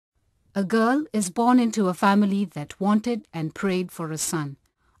A girl is born into a family that wanted and prayed for a son.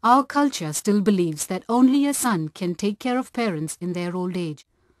 Our culture still believes that only a son can take care of parents in their old age.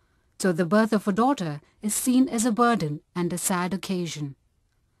 So the birth of a daughter is seen as a burden and a sad occasion.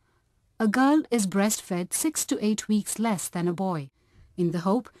 A girl is breastfed 6 to 8 weeks less than a boy, in the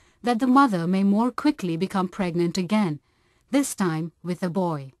hope that the mother may more quickly become pregnant again, this time with a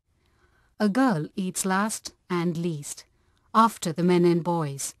boy. A girl eats last and least, after the men and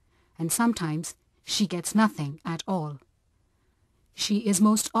boys, and sometimes she gets nothing at all. She is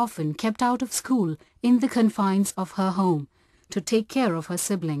most often kept out of school in the confines of her home, to take care of her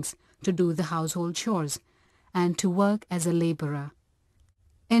siblings, to do the household chores, and to work as a laborer.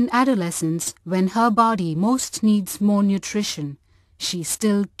 In adolescence, when her body most needs more nutrition, she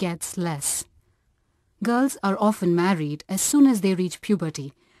still gets less. Girls are often married as soon as they reach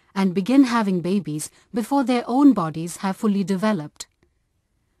puberty and begin having babies before their own bodies have fully developed.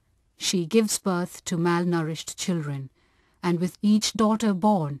 She gives birth to malnourished children, and with each daughter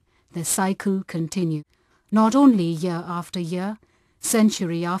born, the cycle continues, not only year after year,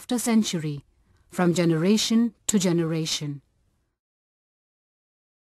 century after century, from generation to generation.